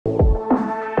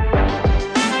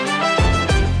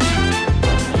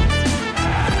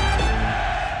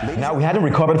we hadn't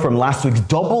recovered from last week's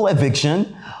double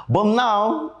eviction, but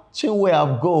now Zinwe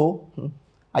have go.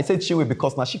 I said Zinwe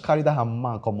because now she carried her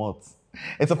man come out.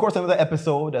 It's of course another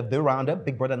episode of the Roundup,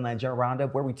 Big Brother Naija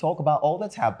Roundup, where we talk about all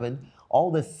that's happened, all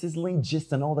the sizzling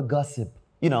gist and all the gossip,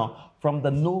 you know, from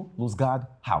the No Lose God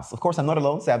house. Of course, I'm not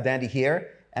alone, so I have Dandy here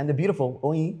and the beautiful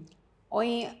Oyin.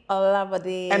 Oyin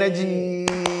Olabode.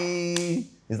 Energy.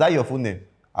 Is that your full name?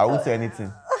 I won't say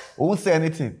anything. I won't say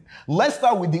anything. Let's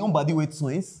start with the Umbadiwe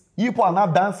twins. You people are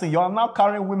not dancing. You are not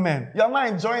carrying women. You are not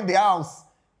enjoying the house.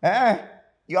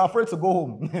 You are afraid to go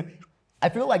home. I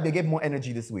feel like they gave more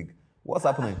energy this week. What's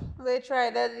happening? They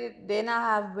tried that they now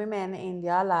have women in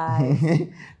their lives.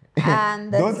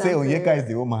 And don't say Onyeka is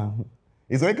the woman.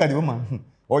 Is Onyeka the woman?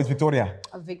 Or is Victoria?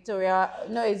 Victoria.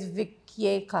 No, it's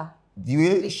Vikieka.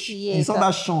 You saw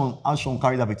that how Sean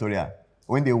carried that Victoria?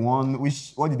 When they won,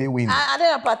 what did they win? Are they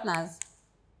not partners?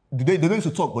 They don't need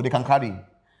to talk, but they can carry.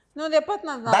 No, they're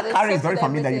partners now. That carry is very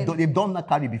familiar. They've done that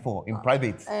carry before in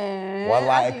private. Well,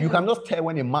 like, you can just tell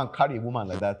when a man carry a woman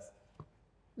like that.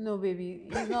 No, baby,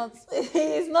 it's not.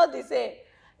 It's not the same.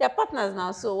 They're partners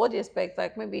now, so what do you expect?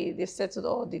 Like, maybe they've settled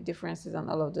all the differences and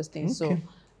all of those things. Okay. So,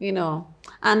 you know.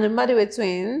 And the Madiwe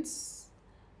twins,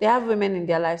 they have women in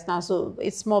their lives now, so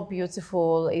it's more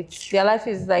beautiful. Their life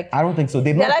is like... I don't think so.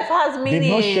 Their life has meaning.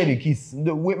 They've not shared a kiss.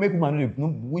 Make woman know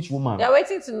which woman. They're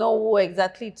waiting to know who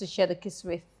exactly to share the kiss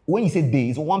with. When you say they,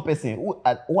 it's one person. Who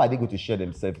are they going to share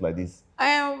themselves like this?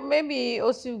 Maybe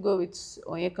also go with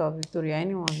Onyeka or Victoria,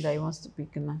 anyone that he wants to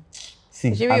pick now.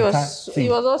 See, he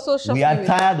was also shopping. We are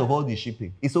tired of all the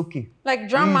shipping. It's okay. Like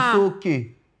drama. It's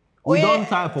okay. We don't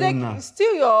time for now.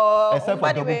 Still your... Except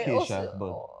for double K,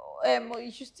 but...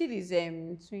 you should steal his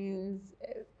twins.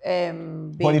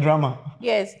 For the drama.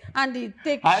 Yes, and the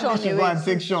take Sean. And go and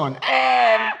take Sean.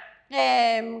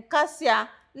 Cassia,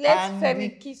 let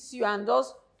Femi kiss you and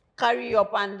just carry you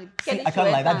up and see, I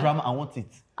can't like that drama. I want it.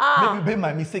 Maybe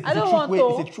my mistake.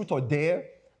 It's a truth or dare,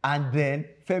 and then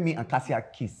Femi and Cassia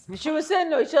kiss. She will say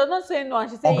no. She will not say no,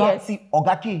 and she say yes. See,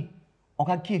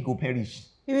 Ogaki go perish.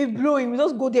 He will blow him. He will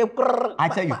just go there. I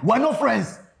tell you, we're not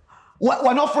friends.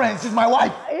 We're not friends. She's my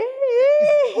wife.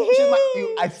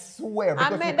 I swear. I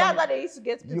mean, that's how they used to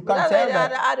get people. You can tell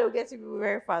that. How they'll get people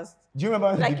very fast. Do you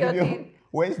remember like the video?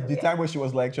 Where's the time where she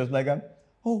was like,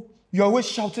 oh, you're always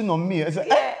shouting on me. I said,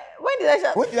 yeah. When did I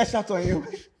shout? When did I shout on you?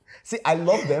 See, I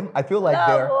love them. I feel like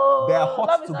they're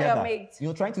hot together.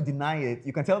 You're trying to deny it.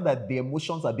 You can tell that the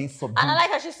emotions are being subdued. And I like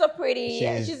her. She's so pretty.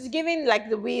 She's giving like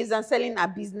the weaves and selling her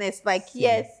business. Like,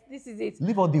 yes, this is it.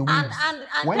 Leave all the weaves.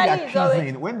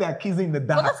 And when they're kissing in the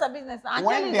dark. But that's her business. And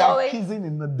when they are kissing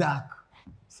in the dark.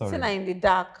 Sorry. In the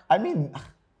dark. I mean,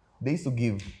 they used to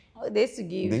give. They used to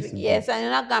give. Yes, and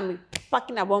you're not going to be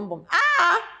packing a bomb.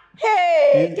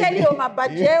 Hey, tell you my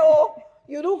bajeo.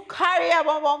 You do carry a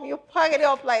bomb, you pack it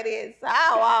up like this.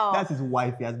 Wow. That's his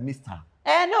wife. He has missed her.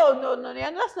 No.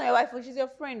 That's not your wife. She's your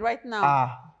friend right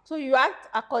now. So you act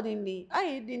accordingly. How are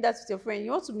you doing that with your friend?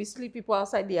 You want to mislead people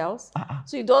outside the house.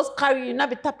 So you just carry, you not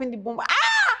be tapping the bomb.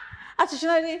 After she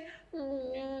not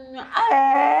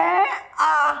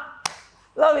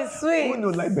love is sweet. Who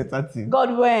knows like better thing?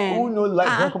 God went. Who knows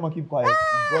like don't come and keep quiet.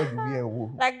 God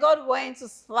will. Like God went to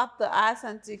slap the ass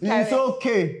and to carry. It's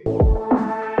okay.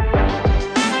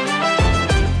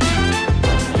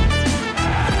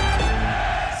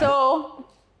 So,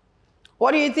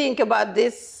 what do you think about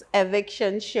this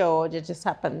eviction show that just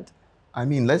happened? I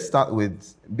mean, let's start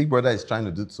with Big Brother is trying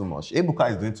to do too much.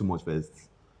 Ebuka is doing too much first.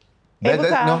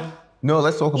 No,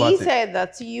 let's talk about it. He said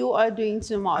that you are doing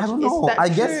too much. I don't know. Is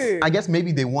that true? I guess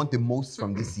maybe they want the most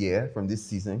from this year, from this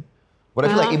season. But I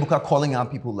feel like Ebuka calling out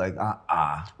people like,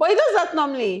 But he does that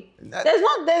normally.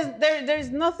 There's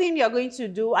nothing you're going to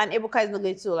do and Ebuka is not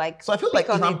going to like. So I feel like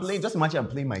if I'm playing, just imagine I'm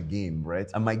playing my game, right?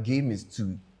 And my game is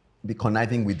to be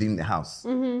conniving within the house.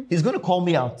 He's going to call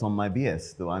me out on my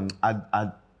BS though, and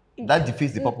that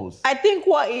defeats the purpose. I think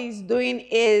what he's doing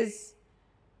is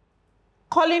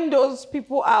calling those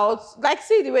people out. Like,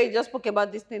 see the way he just spoke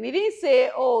about this thing. He didn't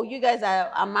say, oh, you guys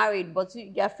are married, but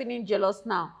you're feeling jealous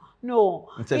now. No.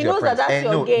 He knows that that's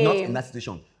your game. Not in that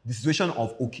situation. The situation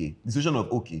of okay.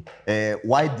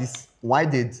 Why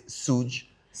did Suj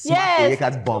smack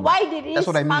Oyeka's bomb? Why did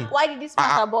he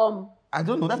smack a bomb? I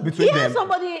don't know. That's between them.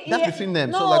 That's between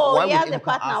them. No, so like, why he has would a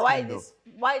partner. Why this?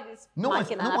 No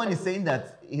one is saying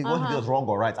that what he did was wrong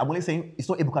or right. I'm only saying it's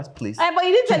not Ebuka's place. But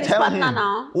he didn't tell his partner him.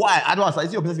 Now. Why? I don't know.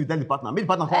 It's your business to tell the partner. Maybe the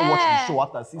partner can't watch the show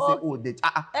after. Say, oh, they.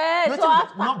 Other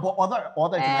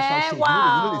international shows.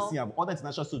 Wow. You know they see them. Other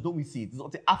international shows, don't we see it?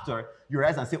 It's after you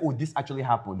realize and say, oh, this actually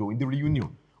happened, though, in the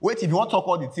reunion. Wait, if you want to talk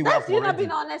all the tea, that's you not being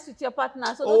honest with your partner,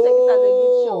 so don't take it as a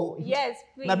good show. Yes,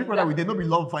 please. Now, people that we did not be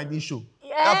love finding show.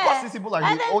 Yeah. Of course, these people are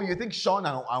really, you think Sean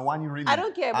and Wani really? I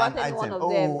don't care about any one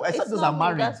of them. Except those are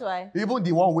married. That's why. Even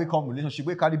the one we come relationship,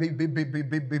 we carry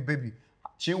baby.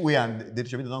 Zinwe and they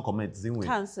don't comment. Zinwe.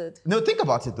 Cancelled. No, think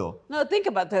about it though. No, think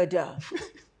about her job.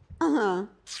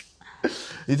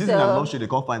 It isn't a love show they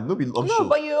can't find. No, be love show. No,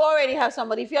 but you already have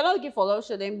somebody. If you're not looking for love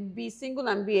show, then be single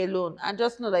and be alone, and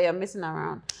just know that you're messing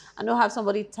around, and don't have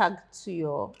somebody tagged to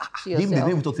yourself. They didn't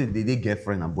even talk to they did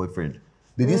girlfriend and boyfriend.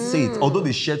 They didn't say it, although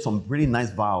they shared some pretty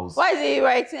nice vows. Why is he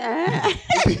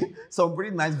writing? Some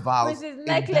pretty nice vows. With his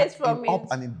necklace from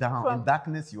up and in down. In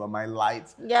darkness, you are my light.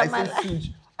 Yeah, my light.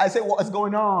 I say, what is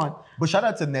going on? But shout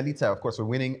out to Nelita, of course, for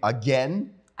winning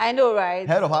again. I know, right?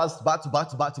 Head of house, back to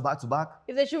back.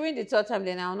 If they should win the third time,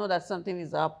 then I'll know that something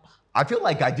is up. I feel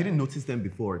like I didn't notice them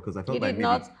before because I felt like maybe...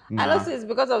 not? Nah. I noticed it's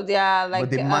because of their, like...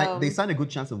 But they stand a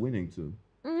good chance of winning, too.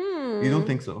 You don't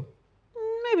think so?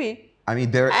 Maybe. I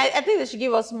mean, I think they should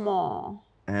give us more.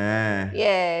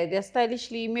 Yeah, they're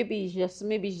stylishly... Maybe it's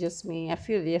just me. I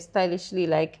feel they're stylishly,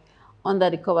 like,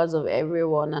 under the covers of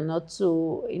everyone and not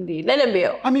too in the... Let them be.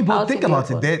 I mean, but think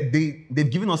about it. They've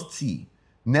given us tea.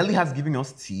 Nelly has given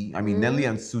us tea. I mean, Nelly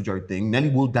and Suj are a thing. Nelly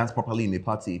will dance properly in a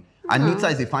party. Anita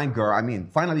is a fine girl. I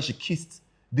mean, finally she kissed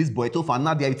this boy. Tofa and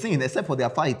Nadia, it's in, except for their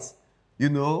fights. You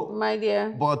know? My dear.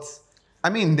 But,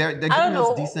 I mean, they're giving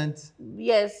us decent...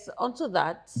 Yes, onto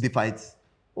that. The fights.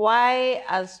 Why,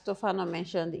 as Stefano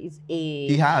mentioned, is a...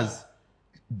 He has.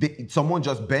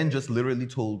 Ben just literally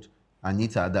told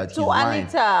Anita that he's lying.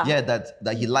 Anita. Yeah,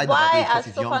 that he lied about it because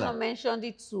he's younger. Why, as Stefano mentioned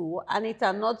it to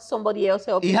Anita, not somebody else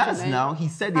helping him? He has now. He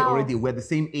said they already were the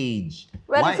same age.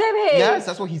 We're the same age? Yes,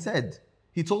 that's what he said.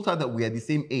 He told her that we are the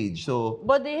same age, so...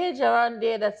 But the age around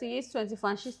there, that he is 24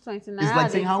 and she's 29. It's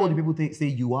like saying how old people say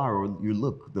you are or you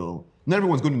look, though. Not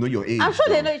everyone's going to know your age. I'm sure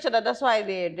they know each other. That's why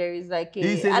there is like a...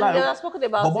 And like, they have spoken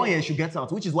about But one year she gets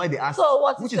out, which is why they asked... So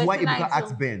what? Which is why Ibuka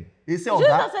asked Ben. They say,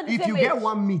 if you get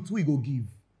one meat, who you go give?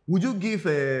 Would you give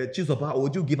Chizoba or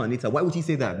would you give Anita? Why would he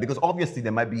say that? Because obviously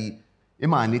there might be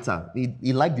Emma and Anita.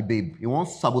 He liked the babe. He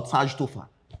wants sabotage Tofa.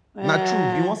 Not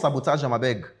true. He wants sabotage him, I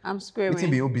beg. I'm screaming. It's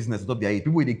in their own business. Top their age.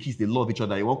 People, when they kiss, they love each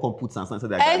other. You won't come put and say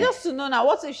that. I just to know now,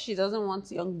 what if she doesn't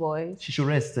want young boys? She should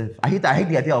rest. I hate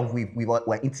the idea of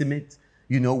we're intimate.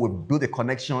 You know, we've built a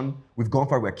connection. We've gone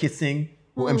for it. We're kissing.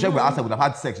 Well, I'm sure we're outside. We'd have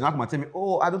had sex. You're not going to tell me,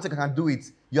 oh, I don't think I can do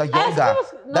it. You're younger.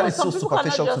 That is so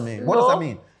superficial to me. What does that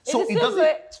mean? So it doesn't.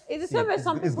 It's the same way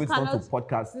some people cannot.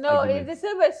 Podcast no, argument. It's the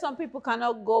same way some people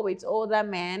cannot go with older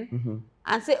men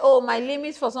and say, "Oh, my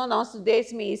limit for someone that wants to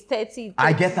date me is 30."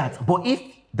 I get that, but if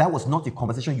that was not a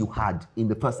conversation you had in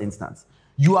the first instance,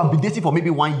 you have been dating for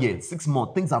maybe 1 year, 6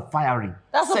 months. Things are fiery.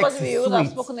 That's supposed to be you that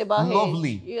have spoken about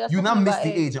lovely. age. You now miss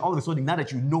the age, and all of a sudden, now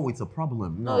that you know it's a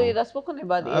problem. No, you'd have spoken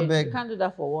about the age. You can't do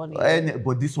that for 1 year.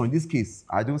 But in this case,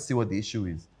 I don't see what the issue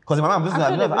is. Because in my mind, I'm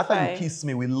just like, after you kissed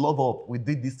me, we love up, we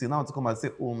did this thing. Now to come and say,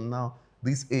 oh, now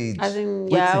this age. As in,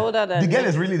 yeah, older than the girl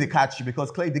is really the catch because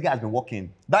clearly the guy has been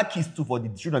working. That kiss too for the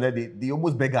children that they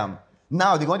almost beg him.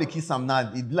 Now they're going to kiss him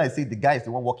now. It like say the guy is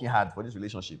the one working hard for this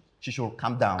relationship. She should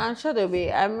calm down. I'm sure they'll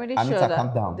be. I'm really sure that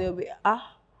calm down. They'll be.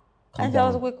 And that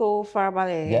was quick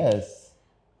Farabale. Yes.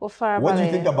 What do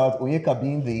you think about Onyeka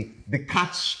being the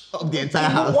catch of the entire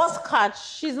house? What catch?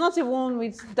 She's not even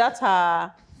with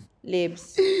that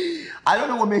lips. I don't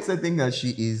know what makes her think that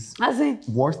she is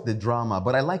worth the drama,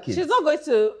 but I like it. She's not going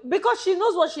to, because she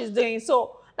knows what she's doing.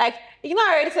 So, like, you know,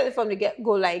 I already said it from the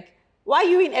get-go, like, why are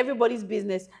you in everybody's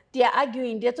business? They're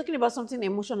arguing, they're talking about something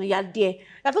emotional, you're there.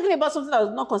 They're talking about something that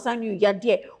does not concern you, you're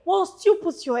there. Well, still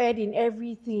put your head in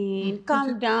everything.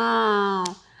 Calm down.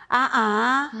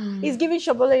 It's giving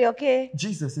Shobole, okay?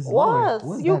 Jesus is what?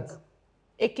 What's that?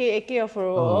 AK for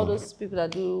all those people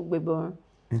that do Weibo.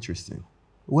 Interesting.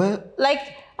 Well, like,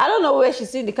 I don't know where she's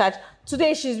seeing the catch.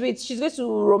 Today she's going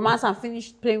to romance and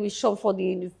finish playing with Sean for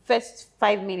the first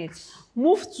 5 minutes.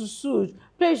 Move to Suj,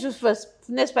 play with Suj first,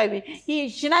 next 5 minutes.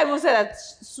 She not even said that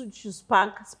Suj should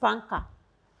spank her.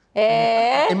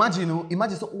 Imagine.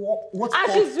 So what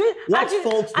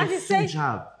fault does Suj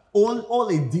have? All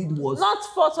it did was not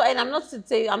fault, and I'm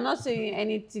not saying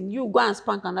anything. You go and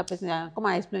spank another person and come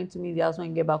and explain to me the house when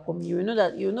you get back home. You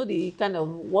know the kind of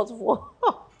what for.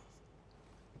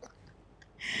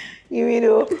 You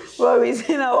know what we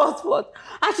saying what?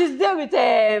 And she's there with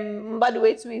by the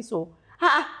way twins. So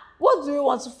what do you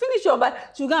want to finish your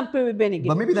but you go and play with Ben again?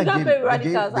 But maybe that game,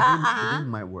 the game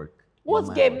might work.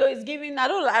 What game? No, it's giving. I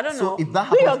don't know. So if that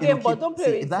play happens, your game, but don't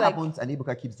play with. If that happens and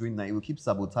Ibuka keeps doing that, it will keep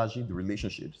sabotaging the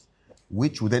relationships,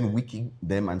 which will then weaken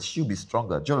them and she'll be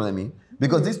stronger. Do you know what I mean?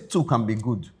 Because these two can be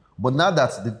good, But now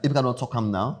that the Eviction don't talk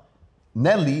him now,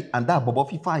 Nelly and that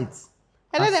Bobofi fights.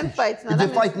 And let them fight now. If they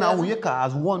fight now, Onyeka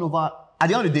has won over. At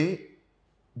the end of the day,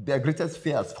 their greatest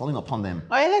fear is falling upon them.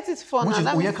 Oh, yeah, let it fall Which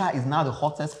now. is Onyeka is now the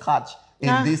hottest catch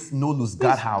in this no lose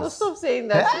guard house. Don't stop saying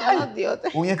that. She's not the other.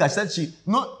 Onyeka said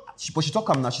but she talk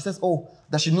him now. She says, oh,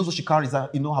 that she knows what she carries. Her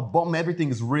bomb, everything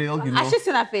is real. Has she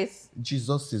seen her face?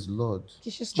 Jesus is Lord. She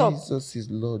should stop. Jesus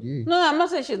is Lord. Yeah. No, I'm not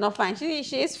saying she's not fine. She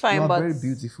is fine, but very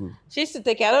beautiful. She used to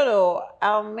take care. I don't know.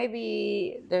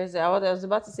 Maybe I was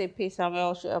about to say peace.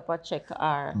 Samuel should help her check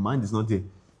her. Mind is not there.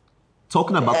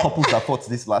 Talking about couples that fought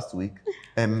this last week.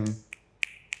 Zinwe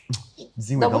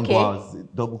don't go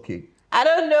out. Double K. I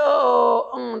don't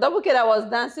know. Double K that was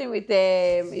dancing with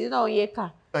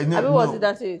Onyeka. No, was it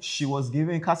dancing with? She was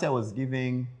giving. Cassia was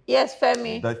giving. Yes,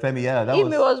 Femi. Femi, yeah. That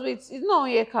was with. It's not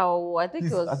Onyeka. I think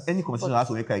it was. Any conversation ask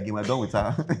Onyeka again, we're done with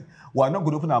her. We're not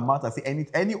going to open our mouth and say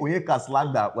any Onyeka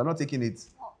slander. We're not taking it.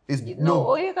 No.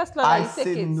 Onyeka slander. I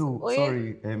said no.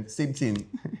 Sorry. Same thing.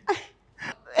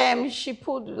 She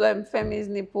pulled Femi's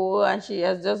nipple and she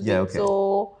has just been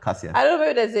so. Cassia. I don't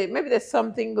know. Maybe there's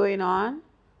something going on,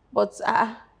 but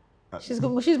she's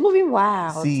moving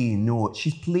wild. See, no,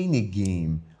 she's playing a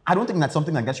game. I don't think that's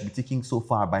something like that should be taken so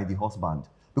far by the husband.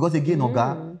 Because again,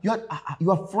 Oga,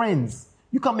 you are friends.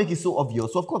 You can't make it so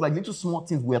obvious. So of course, like little small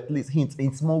things will at least hint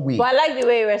in small way. But I like the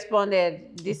way he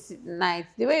responded this night.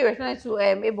 The way he responded to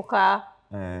Ebuka.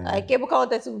 Like Ebuka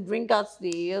wanted to bring out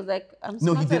he was like, I'm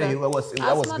smarter. No, he didn't. That was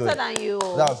smarter good. than you.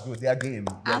 That was good. Their game.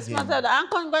 I'm smarter than. And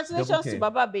congratulations to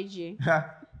Baba Beji.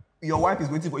 Your wife is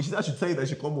waiting for you. She said I should tell you that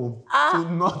she come home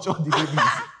to nurture the babies.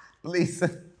 Please.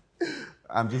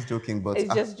 I'm just joking, but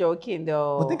it's just joking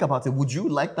though. But think about it. Would you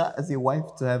like that as a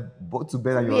wife to have both to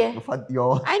bed and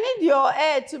your I need your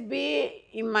hair to be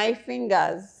in my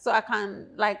fingers so I can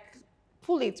like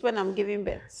pull it when I'm giving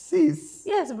birth. Sis.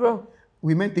 Yes, bro.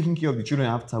 We meant taking care of the children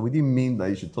after. We didn't mean that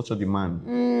you should torture the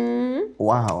man.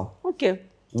 Wow. Okay.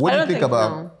 What do you think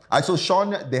about? I saw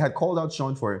Sean. They had called out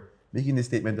Sean for making a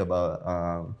statement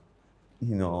about,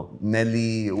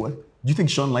 Nelly. What do you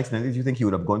think Sean likes Nelly? Do you think he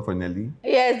would have gone for Nelly?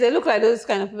 Yes, they look like those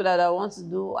kind of people that want to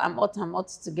do. I'm hot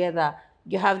together.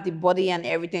 You have the body and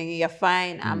everything. You're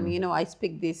fine. I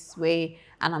speak this way,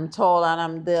 and I'm tall, and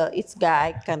I'm the it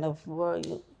guy kind of.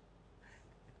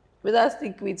 Without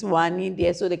stick with one in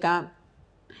there, so they can't.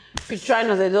 If you try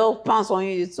not, they don't pounce on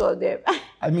you. It's all them.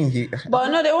 I mean, but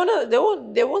no,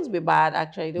 they won't be bad.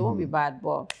 Actually, they won't be bad.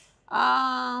 But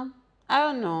I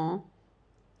don't know.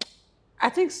 I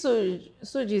think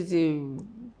Suji is the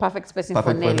perfect person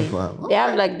for Nelly.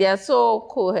 They are so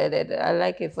cool-headed. I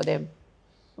like it for them,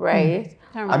 right?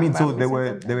 I mean, so there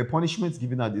were punishments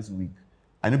given out this week.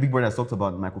 I know Big Brother has talked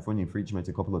about microphone infringement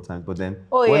a couple of times, but then,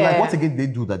 like, what again they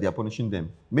do that they are punishing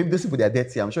them? Maybe those people, they are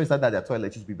dirty. I'm sure it's not that their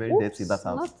toilet used to be very dirty in that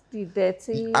house. Not the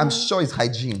dirty. I'm sure it's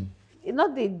hygiene.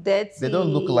 Not the dirty. They don't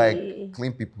look like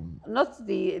clean people. Not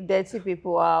the dirty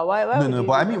people. Why no,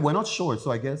 but I mean, we're not sure, so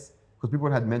I guess, because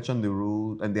people had mentioned the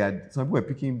rule, and some people were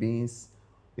picking beans.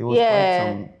 It was quite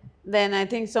some... Then I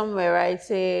think somewhere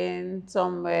writing,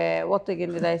 somewhere, what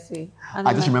again did I say?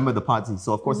 I just remember the party.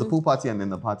 So, of course, the pool party and then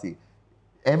the party.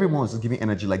 Everyone was just giving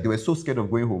energy. Like, they were so scared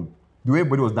of going home. The way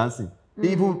everybody was dancing.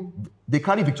 They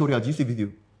carry Victoria. Did you see the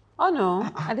video? Oh,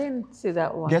 no. I didn't see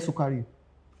that one. Guess who carry?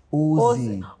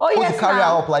 Ozzy. Yes, carry her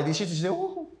up like this. She said,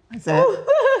 oh. I said...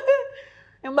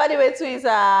 And by the way, twins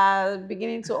are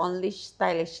beginning to unleash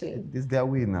stylishly. It's their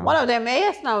way now. One of them,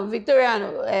 yes, now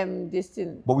Victoria and this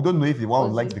thing. But we don't know if the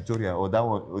one likes Victoria or that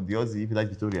one or the Ozzy if he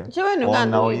likes Victoria. So when you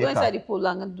go inside the pool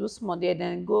and do small there,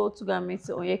 then go to go and meet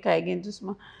Onyeka again, do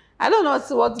small. I don't know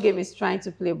what game is trying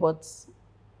to play, but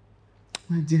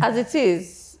as it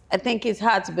is, I think his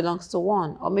heart belongs to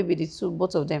one, or maybe the two,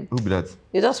 both of them. Who be that?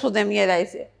 You just put them here,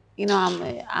 like,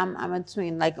 I'm a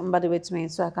twin, like I'm by the way twin,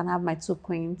 so I can have my two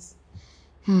queens.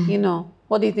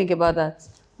 What do you think about that?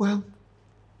 Well,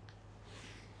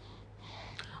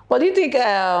 what do you think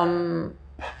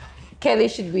Kelly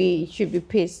should be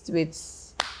pissed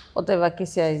with whatever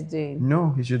Kesia is doing?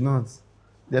 No, he should not.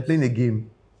 They're playing a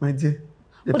game, my dear.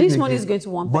 But this money is going to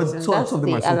one person. But some of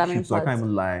them are so cute, so I can't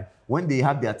even lie. When they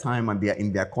have their time and they are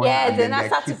in their corner, then I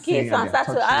start to kiss and start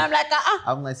to, and I'm like,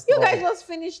 I'm like, you guys just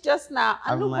finished just now,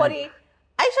 and nobody.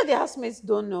 I'm sure the housemates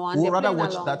don't know. And we'd rather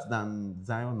watch that than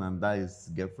Zion and that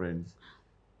is girlfriend.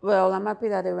 Well, I'm happy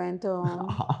that they went on.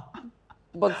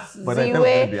 But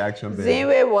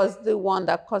Zinwe was the one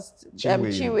that caused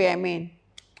Chinwe. I mean,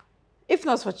 if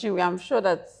not for Chinwe, I'm sure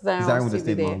that Zion would have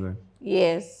stayed there. Longer.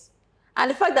 Yes.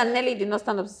 And the fact that Nelly did not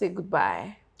stand up to say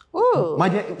goodbye. Ooh. My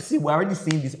dear, see, we're already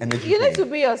seeing this energy. You need thing.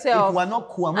 to be yourself. If we're not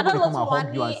cool, I'm not going to come and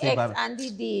hug you and say bye. Andy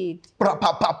did. I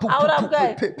would have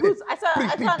gone. I saw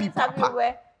an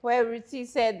interview where Ruthie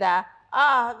said that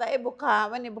that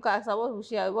Ebuka, when Ebuka asked her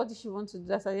what did she want to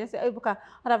do, I said, Ebuka,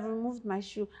 I'd have removed my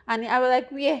shoe. And I was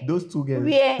like, where? Those two girls.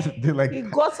 Where? They're like, you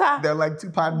got her. They're like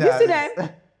two pandas. You see them?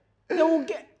 They will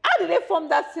get. How did they form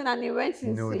that scene and they went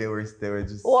in? No, they were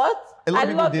just. What? A lot of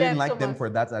people love didn't like so them much. for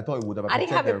that. I thought it would have I didn't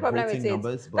have affected a their problem with voting it.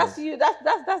 numbers. But That's you.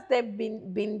 That's them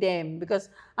being them, because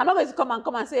I'm not going to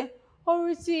come and say, oh,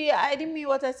 Ruthie, I didn't mean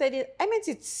what I said. I meant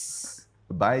it.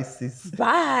 Bye, sis.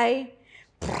 Bye.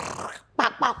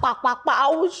 I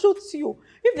will shoot you.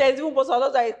 If there's even bus, I'll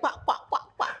just like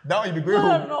Now you'll be going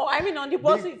home. No. I mean on the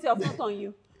bus itself, not on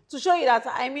you. To show you that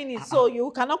I mean it, so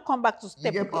you cannot come back to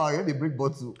step. You get power, you have the break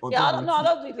bottle. I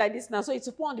don't do it like this now. So it's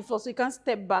to put on the floor, so you can't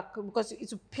step back because it's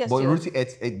to pierce. But your... Ruthie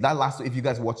ate that last. If you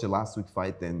guys watched the last week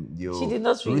fight, then she did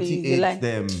not really. Ruthie ate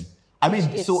them. I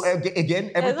mean, so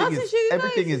again,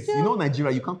 everything is. You know,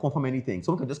 Nigeria, you can't confirm anything.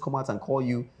 Someone can just come out and call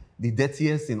you the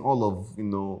dirtiest in all of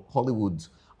Hollywood,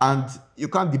 and you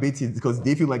can't debate it because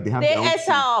they feel like they have. They ate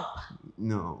her up.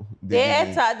 No, they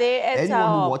ate her.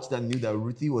 Anyone who watched that knew that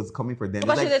Ruthie was coming for them.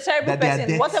 Because she's a terrible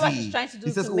person. Whatever she's trying to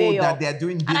do to Mayor, that they are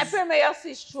doing this. And I pray Mayor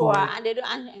sees through her, and they do,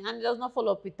 and it does not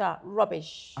follow up with her.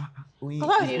 Rubbish. It's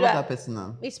not that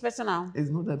personal. It's personal. It's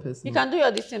not that personal. You can do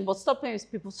your this thing, but stop playing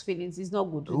with people's feelings. It's not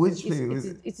good.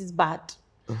 It is bad.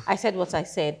 I said what I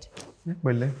said.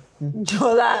 Jola and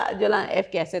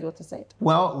FK, I said what I said.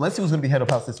 Well, let's see who's going to be head of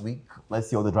house this week. Let's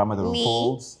see all the drama that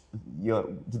unfolds.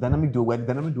 The dynamic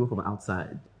duo from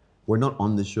outside. We're not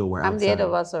on the show. We're outside. I'm the head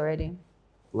of us already.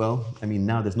 Well, I mean,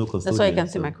 now there's no custodian. That's why you can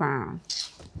see my crown.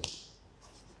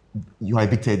 You are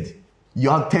evicted.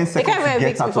 You have 10 seconds to get out of the house. They can't even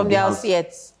evict me from the house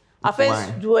yet. I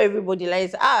first do everybody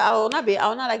like I will not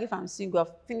like if I'm single.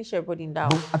 I'll finish everybody in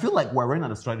that. I feel like we're running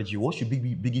out of strategy. What should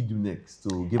Biggie do next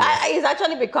to give us? It's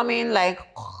actually becoming like.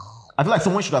 I feel like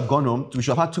someone should have gone home. We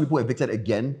should have had 2 people evicted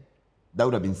again. That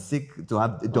would have been sick to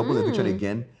have a double eviction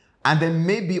again. And then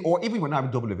maybe, or even when I have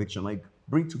a double eviction, like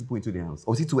bring 2 people into the house.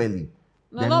 Or is it too early?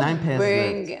 No, not 9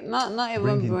 pairs left. Not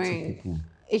even bring.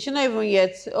 It should not even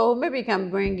yet. Or maybe you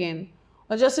can bring in.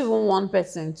 Or just even one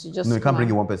person to just. No, you can't bring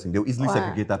in one person. They'll easily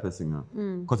segregate that person now.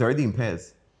 Because they're already in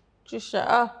pairs. Just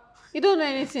you don't know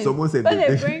anything. Someone said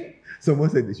someone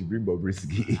said they should bring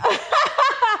Bobrisky.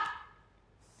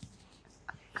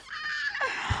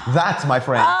 That, my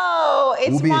friend. Oh,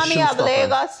 it's Mommy of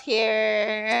Lagos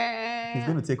here. He's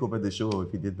going to take over the show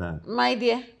if he did that. My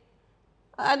dear,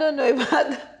 I don't know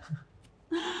about.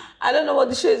 I don't know what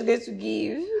the show is going to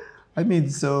give. I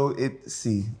mean,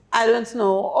 I don't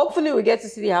know. Hopefully, we get to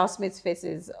see the housemates'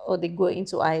 faces, or they go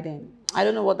into hiding. I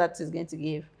don't know what that is going to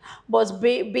give. But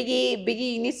Biggie,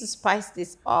 you need to spice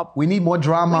this up. We need more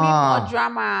drama. We need more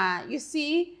drama. You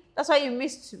see, that's why you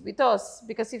missed with us.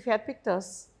 Because if you had picked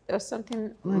us, there was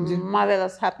something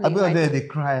marvelous happening. I'll be there, they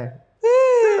cry.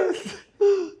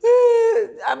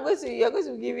 You're going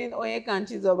to be giving Onyeka and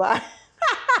Chizoba.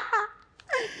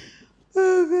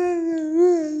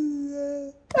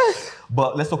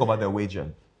 But let's talk about their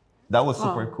wager. That was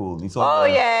super cool. They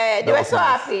were so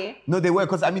happy. No, they were,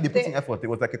 because I mean, they put in effort. It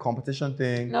was like a competition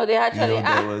thing. No, they actually.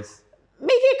 There was.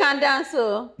 Mickey can dance,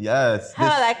 so. Yes.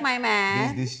 Like my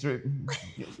man. This strip.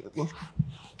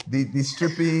 the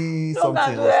stripping Don't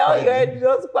something.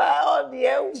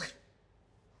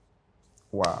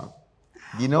 Wow.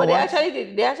 You know what? They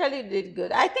actually did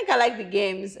good. I think I like the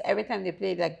games. Every time they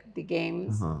played like the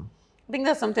games. I think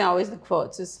that's something I always look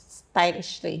forward to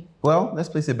stylishly. Well, let's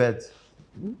place a bet.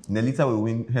 Nelita will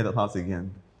win head of house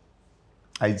again.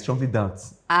 I strongly doubt.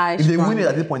 If they win it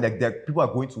at this point, like people are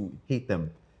going to hate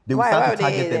them. They will start to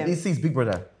target them. This is Big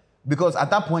Brother. Because at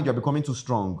that point, you're becoming too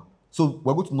strong. So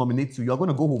we're going to nominate you. You're going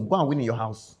to go home. Go and win in your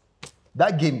house.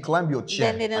 That game, climb your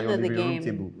chair. Then they don't know the game.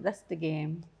 Table. That's the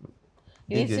game.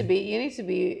 You need to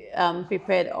be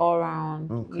prepared all around.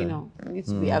 Okay. You need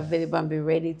to be available and be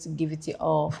ready to give it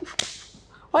all.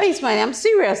 Why is mine? I'm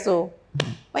serious though.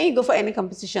 When you go for any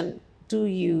competition, do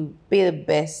you be the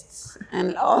best?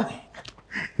 And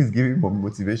he's giving more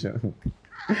motivation.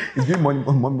 He's giving more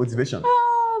motivation.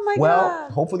 Oh my God.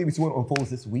 Well, hopefully we see what unfolds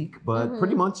this week. But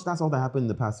pretty much that's all that happened in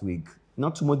the past week.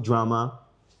 Not too much drama.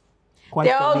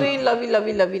 They're all doing lovey,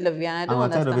 and I don't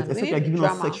understand. Of it, except they're giving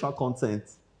us sexual content.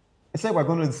 Except we're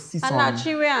going to see some. And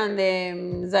Achire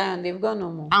and Zion, they've gone no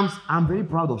more. I'm very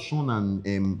proud of Sean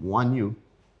and Wanyu.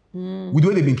 With the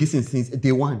way they've been kissing since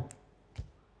day one.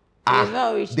 They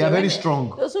are very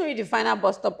strong. Those who read the final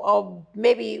bus stop, or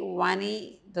maybe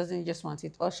Wani doesn't just want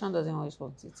it, or Sean doesn't always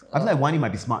want it. I feel like Wani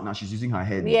might be smart now. She's using her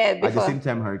head. Yeah, at the same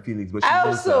time, her feelings. But I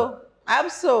also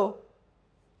Abso.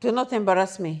 Do not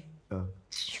embarrass me.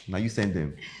 Now you send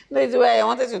them. No, it's where I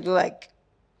wanted to do like,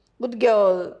 good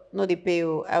girl, no they pay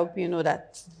you. I hope you know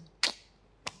that.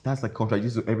 That's like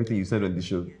contradictory to everything you said on the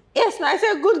show. Yes, now I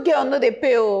said good girl, no they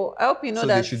pay you. I hope you know So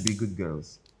that. they should be good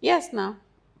girls. Yes, now.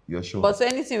 You're sure? But so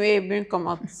anything where you bring come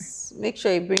out, make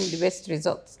sure you bring the best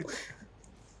results.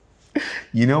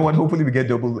 You know what? Hopefully we get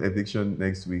double eviction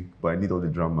next week, but I need all the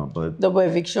drama. But Double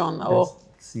eviction. Or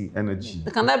see, energy.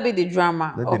 can that be the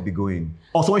drama? Let them be going.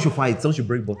 Oh, someone should fight. Someone should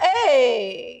break both.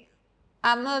 Hey,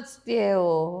 I'm not there.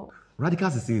 Oh.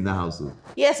 Radicals is still in that house. So.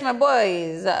 Yes, my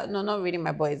boys. No, not really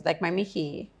my boys. Like my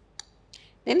Mickey.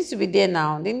 They need to be there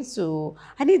now. They need to.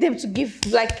 I need them to give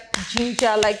like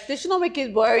ginger. Like they should not make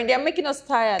it boring. They are making us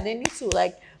tired. They need to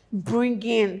like bring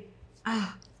in.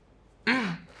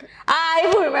 I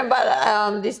even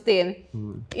remember this thing.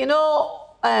 You know,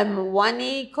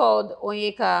 Wani called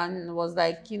Onyeka and was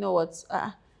like, you know what?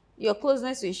 Your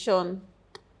closeness with Sean.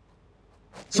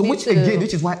 So which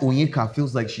is why Onyeka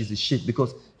feels like she's the shit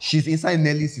because she's inside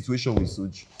Nelly's situation with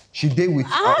Suj. She did with.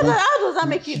 How does that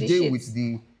make you the shit? She did with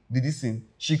the thing.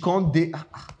 She can't date.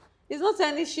 It's not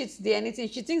any shit, the anything.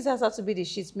 She thinks that has to be the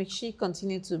shit. Make she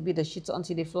continue to be the shit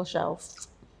until they flush her off.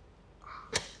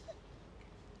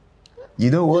 You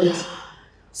know what?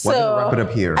 So we're gonna wrap it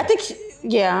up here. I think,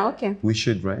 yeah, okay. We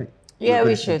should, right? Yeah,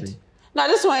 we should. No, I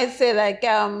just wanted to say, like,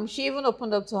 she even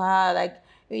opened up to her, like,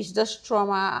 it's just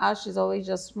trauma, how she's always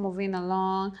just moving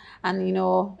along, and you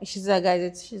know, she's like,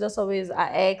 guys, she's just always her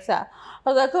ex. I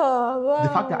was like, oh, wow. The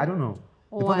fact that I don't know.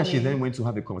 The fact that she then went to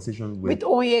have a conversation with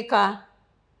Onyeka.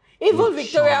 Even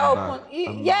Victoria Sean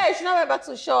opened. Yeah, she now went back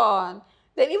to Sean.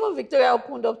 Then even Victoria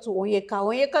opened up to Onyeka.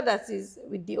 Onyeka that is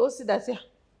with the OC that is.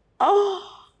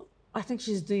 Oh, I think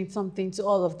she's doing something to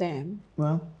all of them.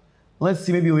 Well, let's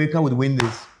see. Maybe Onyeka would win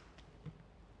this.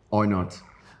 Or not.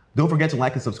 Don't forget to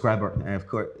like and subscribe. And of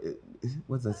course,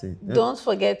 what's that saying? Don't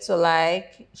forget to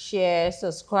like, share,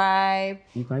 subscribe.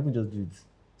 You can even just do it.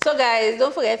 So guys,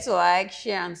 don't forget to like,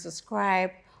 share, and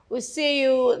subscribe. We'll see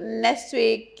you next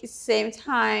week, same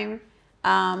time,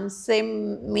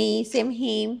 same me, same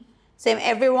him, same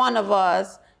every one of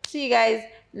us. See you guys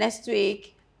next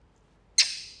week.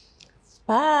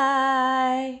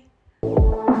 Bye.